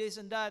do this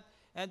and that.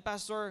 And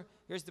Pastor,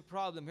 here's the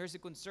problem. Here's the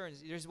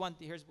concerns. This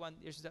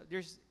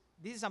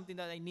is something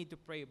that I need to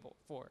pray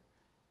for.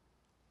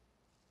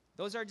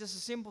 Those are just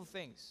simple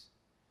things.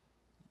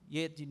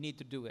 Yet you need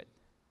to do it.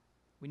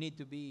 We need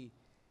to be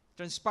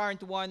transparent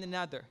to one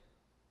another.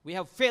 We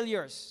have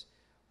failures.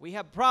 We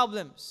have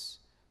problems.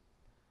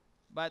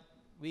 But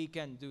we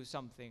can do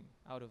something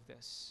out of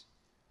this.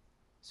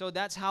 So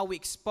that's how we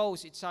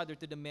expose each other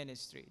to the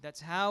ministry.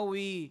 That's how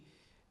we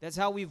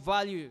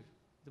value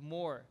the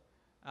more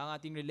ang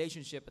ating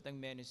relationship at ang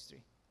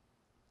ministry.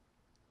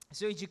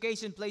 So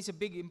education plays a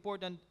big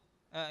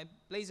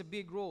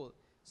role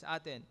sa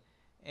atin,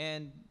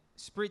 and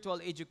spiritual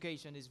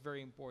education is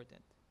very important.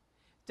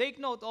 Take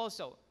note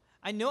also,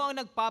 ano ang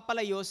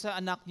nagpapalayo sa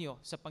anak niyo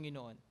sa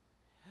Panginoon?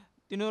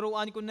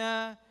 Tinuruan ko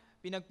na,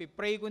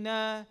 pinagpipray ko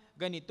na,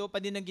 ganito pa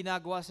din ang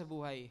ginagawa sa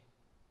buhay.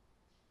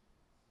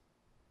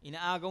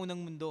 Inaagaw ng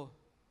mundo.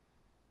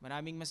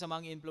 Maraming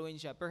masamang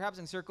influensya. Perhaps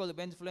ang circle of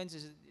influence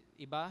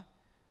iba,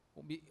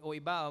 o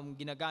iba,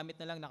 ginagamit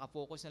na lang,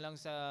 nakafocus na lang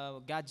sa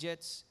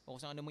gadgets o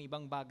sa anumang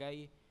ibang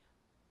bagay.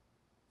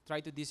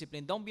 Try to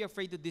discipline. Don't be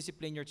afraid to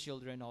discipline your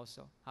children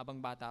also,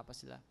 habang bata pa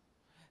sila.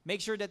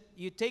 Make sure that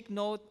you take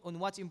note on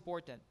what's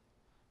important.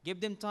 Give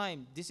them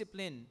time,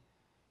 discipline,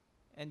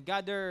 and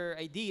gather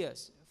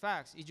ideas,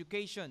 facts,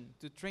 education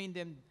to train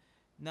them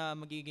na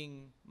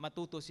magiging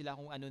matuto sila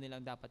kung ano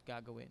nilang dapat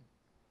gagawin.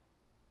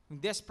 Kung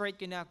desperate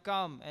ka na,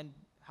 come, and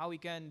how we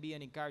can be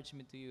an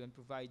encouragement to you and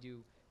provide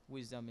you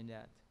wisdom in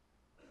that.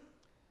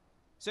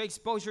 So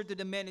exposure to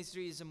the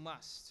ministry is a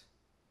must.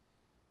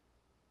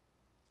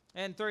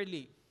 And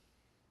thirdly,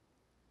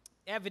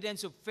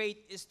 evidence of faith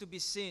is to be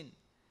seen.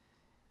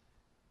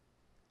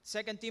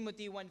 2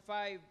 Timothy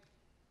 1:5.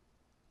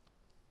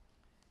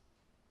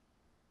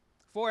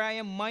 For I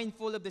am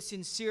mindful of the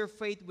sincere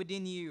faith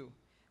within you,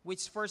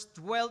 which first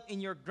dwelt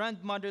in your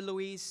grandmother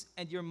Louise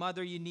and your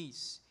mother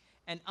Eunice,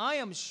 and I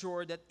am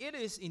sure that it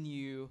is in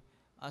you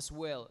as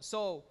well.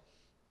 So,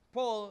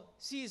 Paul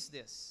sees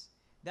this,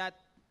 that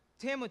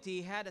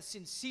Timothy had a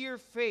sincere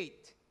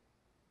faith,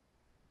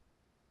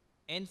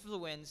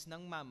 influence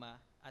ng mama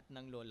at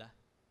ng lola.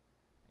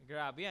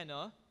 Grabe yan,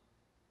 no?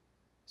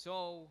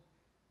 So,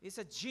 it's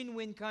a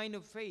genuine kind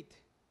of faith.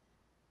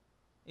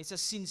 It's a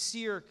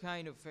sincere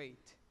kind of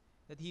faith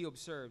that he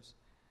observes.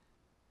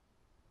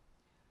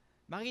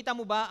 Makita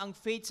mo ba ang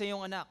faith sa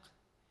iyong anak?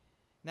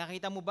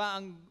 Nakita mo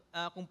ba ang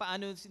kung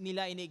paano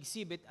nila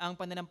ini-exhibit ang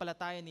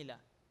pananampalataya nila?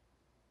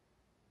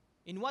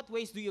 In what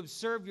ways do you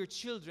observe your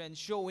children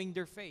showing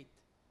their faith?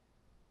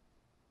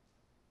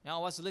 Now,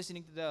 I was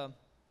listening to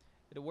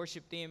the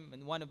worship team,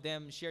 and one of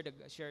them shared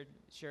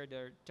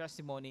their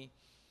testimony,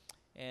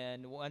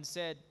 and one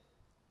said,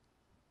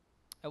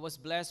 I was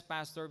blessed,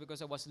 Pastor,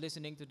 because I was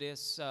listening to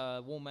this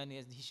woman.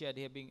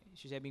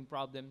 She's having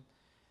problem,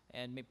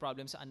 and may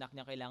problem sa anak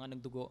niya, kailangan ng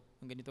dugo,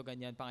 ng ganito,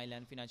 ganyan,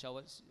 pangailan,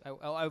 financial. I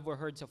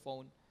overheard sa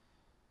phone.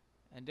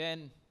 And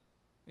then,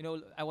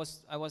 I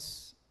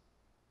was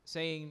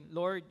saying,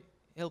 Lord,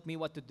 help me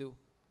what to do.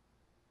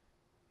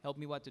 Help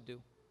me what to do.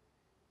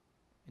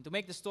 And to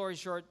make the story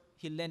short,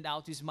 he lent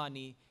out his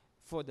money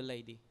for the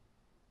lady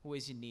who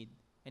is in need.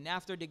 And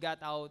after they got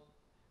out,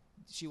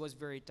 she was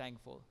very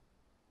thankful.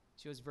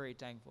 She was very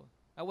thankful.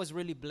 I was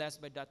really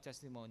blessed by that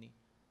testimony.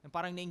 And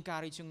parang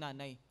na-encourage yung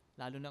nanay,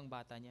 lalo na ang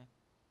bata niya.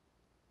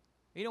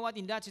 You know what?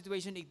 In that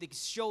situation, it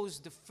shows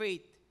the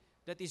faith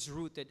that is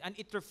rooted. And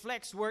it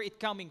reflects where it's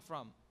coming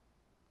from.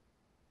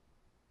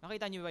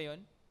 Nakita niyo ba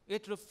yun?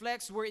 It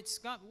reflects where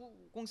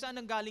kung saan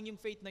nanggaling yung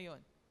faith na yun.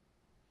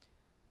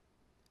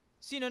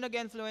 Sino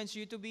nag-influence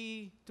you to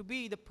be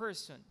the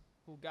person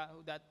who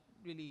that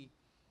really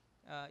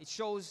it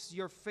shows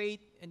your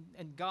faith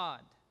and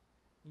God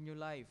in your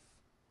life.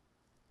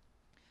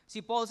 Si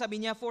Paul, sabi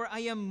niya, for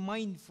I am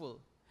mindful.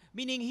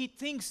 Meaning, he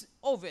thinks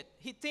of it.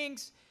 He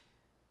thinks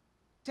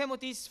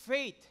Timothy's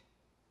faith.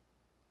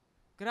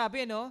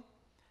 Grabe, no?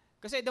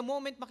 Kasi the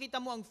moment makita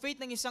mo ang faith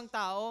ng isang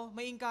tao,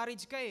 may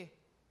encourage ka eh.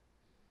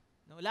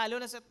 No? Lalo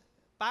na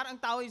parang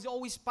tao is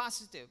always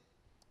positive.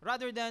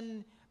 Rather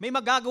than, may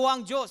magagawa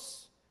ang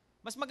Diyos.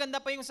 Mas maganda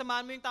pa yung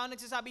samahan mo yung tao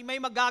nagsasabi, may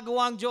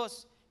magagawa ang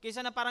Diyos.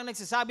 Kaysa na parang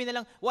nagsasabi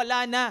na lang,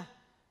 wala na.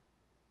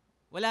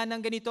 Wala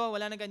nang ganito,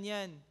 wala nang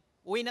ganyan.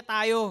 Uwi na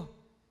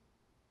tayo.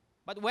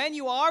 But when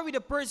you are with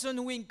a person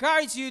who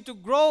encourages you to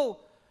grow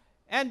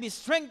and be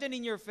strengthened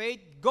in your faith,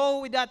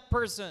 go with that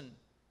person.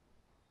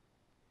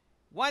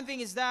 One thing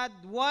is that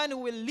one who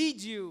will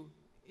lead you,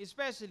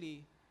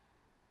 especially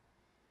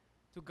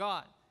to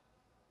God.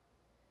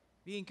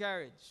 Be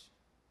encouraged.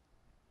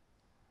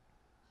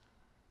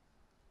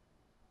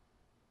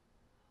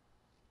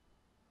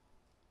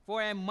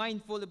 For I am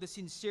mindful of the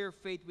sincere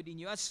faith within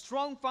you. A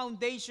strong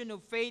foundation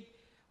of faith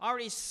are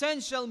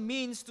essential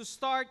means to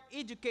start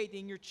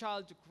educating your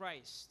child to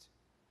Christ.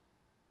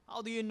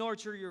 How do you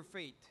nurture your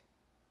faith?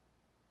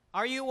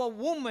 Are you a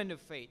woman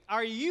of faith?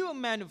 Are you a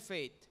man of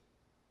faith?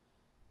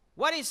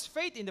 What is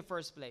faith in the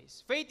first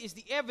place? Faith is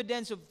the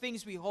evidence of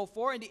things we hope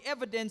for and the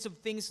evidence of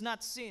things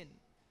not seen.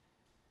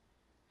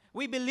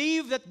 We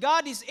believe that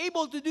God is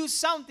able to do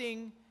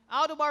something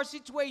out of our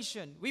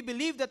situation. We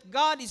believe that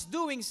God is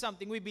doing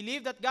something. We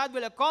believe that God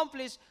will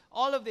accomplish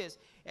all of this.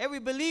 And we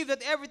believe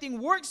that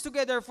everything works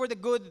together for the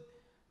good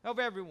of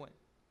everyone.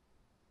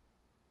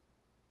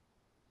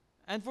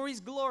 And for His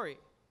glory.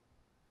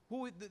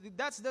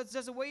 That's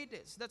just the way it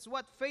is. That's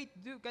what faith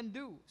can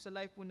do sa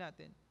life po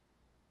natin.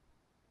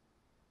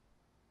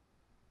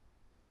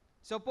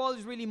 So Paul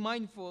is really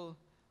mindful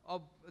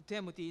of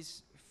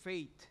Timothy's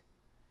faith.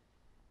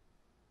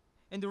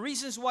 And the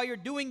reasons why you're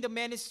doing the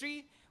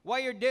ministry, why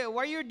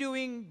you're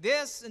doing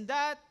this and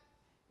that,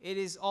 it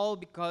is all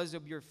because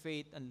of your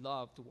faith and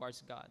love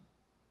towards God.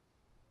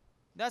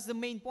 That's the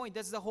main point.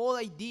 That's the whole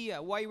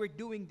idea why we're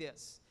doing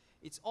this.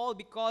 It's all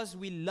because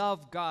we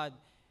love God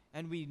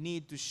and we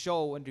need to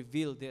show and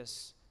reveal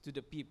this to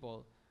the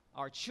people.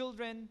 Our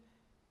children,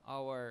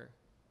 our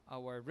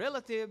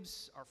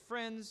relatives, our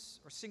friends,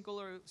 our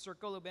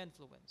circle of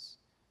influence.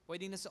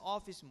 Pwedeng nasa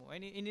office mo,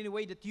 in any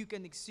way that you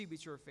can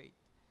exhibit your faith.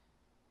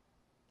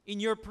 in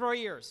your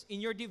prayers,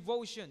 in your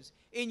devotions,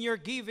 in your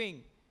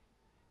giving,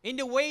 in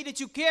the way that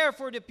you care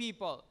for the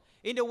people,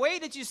 in the way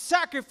that you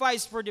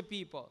sacrifice for the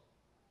people.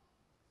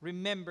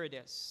 Remember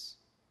this.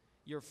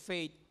 Your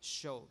faith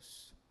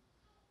shows.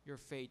 Your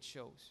faith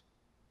shows.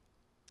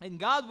 And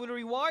God will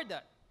reward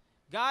that.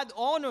 God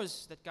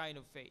honors that kind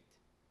of faith.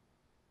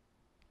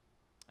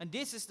 And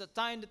this is the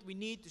time that we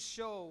need to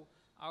show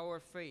our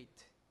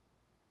faith.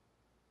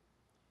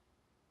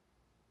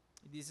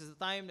 This is the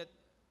time that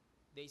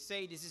they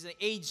say this is an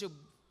age of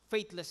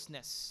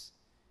faithlessness.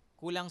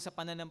 Kulang sa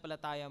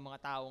pananampalataya ang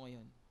mga tao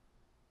ngayon.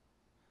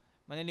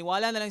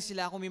 Maniniwala na lang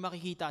sila kung may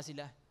makikita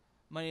sila.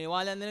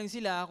 Maniniwala na lang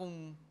sila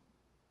kung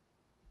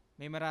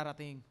may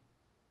mararating.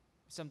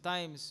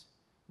 Sometimes,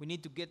 we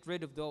need to get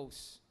rid of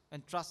those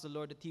and trust the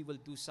Lord that He will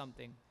do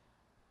something.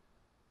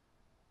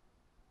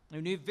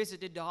 When we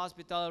visited the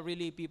hospital,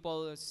 really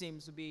people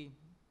seems to be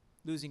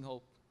losing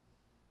hope.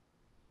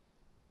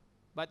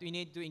 But we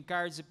need to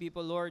encourage the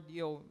people, Lord,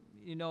 you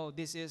know,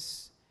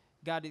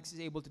 God is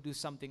able to do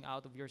something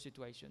out of your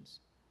situations.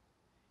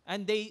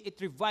 And it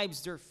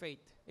revives their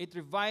faith. It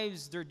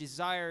revives their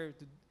desire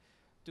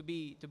to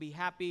be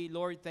happy.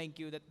 Lord, thank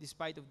you that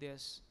despite of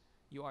this,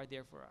 you are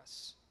there for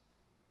us.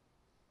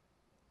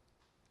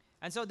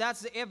 And so that's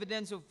the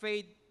evidence of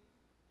faith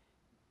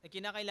na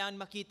kinakailangan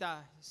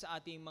makita sa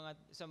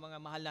mga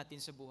mahal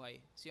natin sa buhay.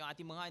 So yung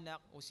ating mga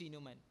anak o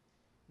sino man.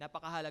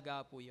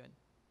 Napakahalaga po yun.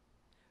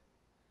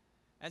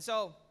 And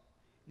so,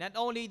 not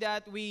only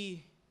that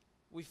we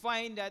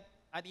find that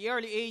at the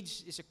early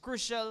age is a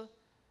crucial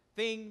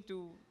thing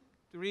to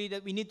really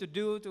that we need to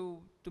do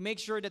to make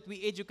sure that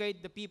we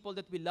educate the people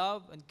that we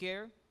love and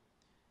care.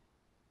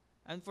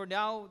 And for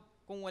now,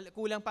 kung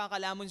kulang pa ang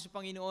kalamon sa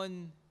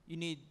Panginoon, you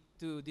need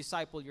to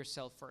disciple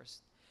yourself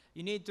first.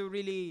 You need to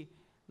really,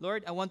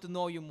 Lord, I want to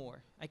know you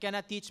more. I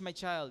cannot teach my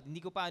child.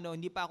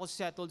 Hindi pa ako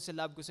settled sa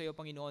love ko sa iyo,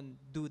 Panginoon.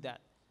 Do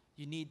that.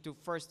 You need to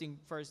first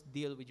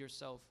deal with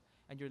yourself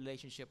and your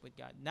relationship with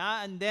God.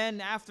 And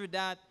then after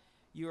that,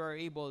 you are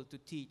able to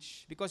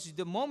teach. Because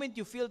the moment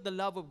you feel the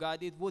love of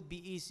God, it would be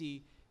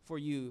easy for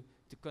you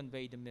to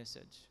convey the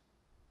message.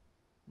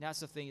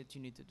 That's the thing that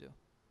you need to do.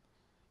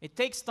 It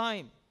takes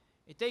time.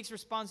 It takes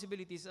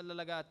responsibilities,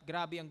 alalaga, at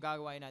grabe ang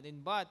gagawin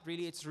natin. But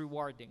really, it's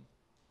rewarding.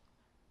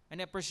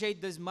 And I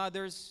appreciate those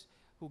mothers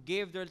who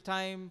gave their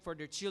time for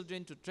their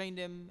children to train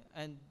them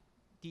and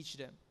teach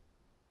them.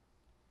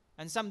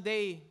 And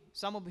someday,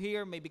 some of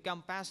here may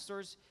become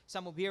pastors.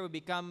 Some of here will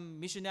become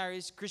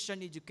missionaries,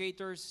 Christian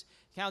educators,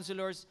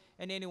 counselors,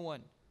 and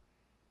anyone.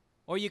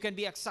 Or you can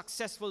be a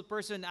successful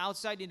person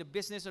outside in the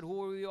business or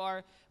who you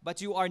are, but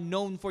you are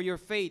known for your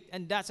faith,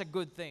 and that's a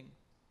good thing.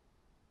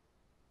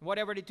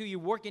 Whatever they do, you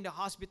work in the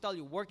hospital,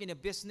 you work in a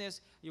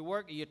business,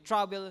 you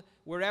travel,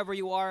 wherever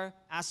you are,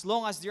 as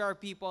long as there are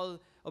people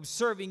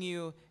observing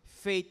you,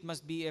 faith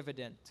must be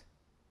evident.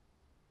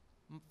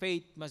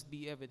 Faith must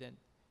be evident.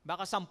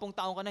 Baka 10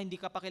 taon ka na, hindi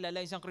ka pa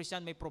kilala, isang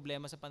Christian, may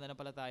problema sa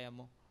pananampalataya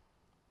mo.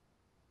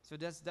 So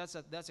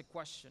that's a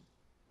question.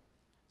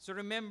 So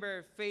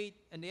remember, faith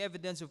and the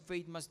evidence of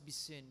faith must be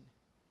seen.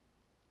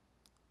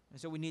 And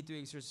so we need to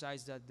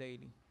exercise that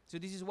daily. So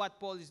this is what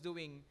Paul is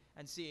doing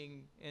and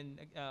seeing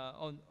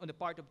on the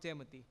part of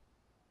Timothy.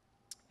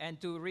 And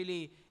to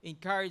really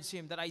encourage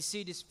him that I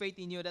see this faith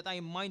in you, that I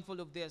am mindful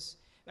of this.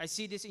 I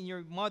see this in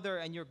your mother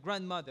and your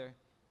grandmother.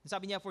 And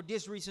sabi niya, for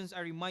these reasons,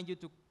 I remind you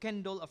to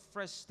kindle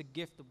afresh the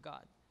gift of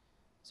God.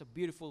 So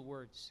beautiful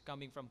words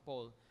coming from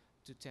Paul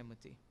to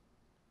Timothy.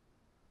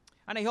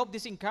 And I hope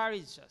this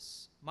encourages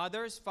us,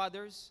 mothers,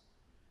 fathers,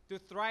 to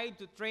thrive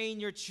to train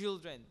your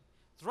children.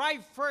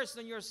 Thrive first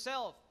on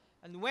yourself.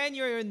 And when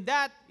you're in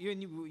that,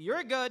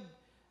 you're good,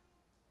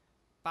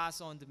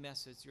 pass on the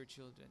message to your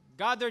children.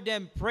 Gather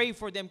them, pray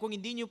for them. Kung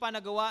hindi nyo pa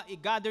nagawa,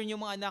 i-gather nyo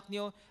mga anak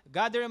nyo,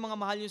 gather ang mga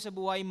mahal nyo sa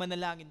buhay,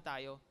 manalangin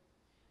tayo.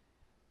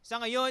 Sa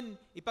ngayon,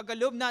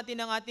 ipagkaloob natin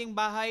ang ating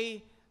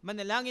bahay,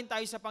 manalangin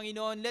tayo sa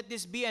Panginoon. Let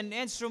this be an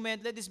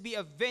instrument, let this be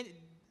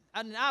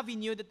an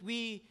avenue that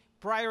we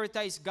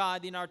prioritize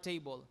God in our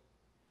table.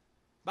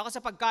 Baka sa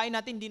pagkain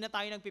natin, hindi na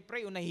tayo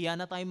nagpipray o nahiya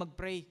na tayo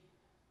magpray.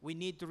 We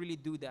need to really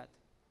do that.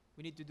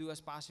 We need to do as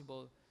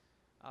possible,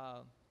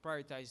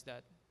 prioritize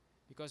that.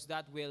 Because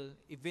that will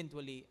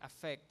eventually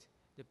affect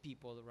the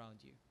people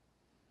around you.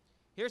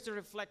 Here's the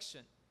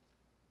reflection.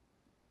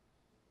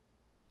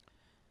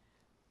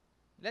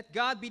 Let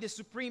God be the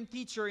supreme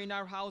teacher in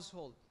our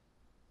household.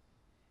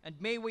 And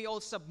may we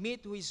all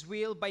submit to His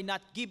will by not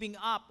giving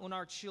up on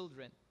our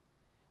children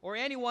or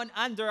anyone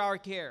under our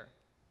care.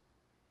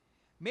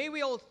 May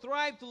we all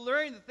thrive to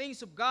learn the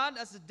things of God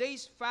as the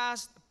days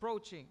fast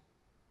approaching.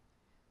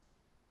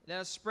 Let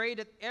us pray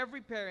that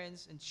every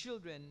parents and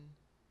children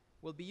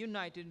will be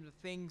united in the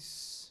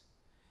things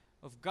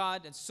of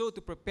God, and so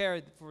to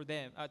prepare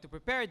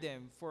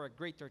them for a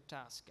greater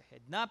task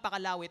ahead.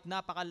 Napakalawit,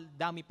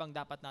 napakadami pang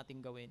dapat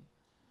nating gawin.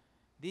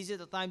 This is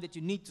the time that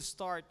you need to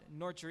start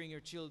nurturing your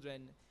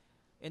children,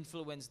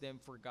 influence them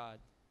for God.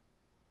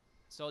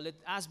 So let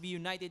us be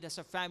united as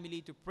a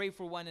family to pray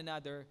for one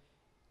another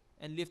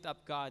and lift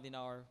up God in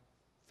our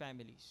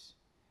families.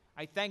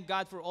 I thank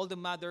God for all the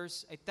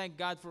mothers. I thank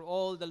God for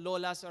all the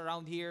lolas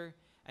around here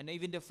and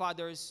even the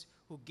fathers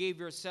who gave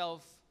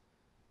yourself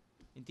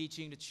in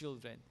teaching the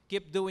children.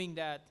 Keep doing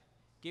that.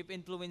 Keep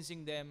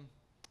influencing them.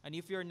 And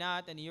if you're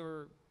not and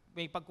you're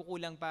may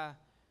pagkukulang pa,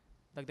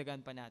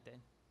 dagdagan pa natin.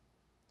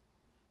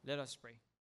 Let us pray.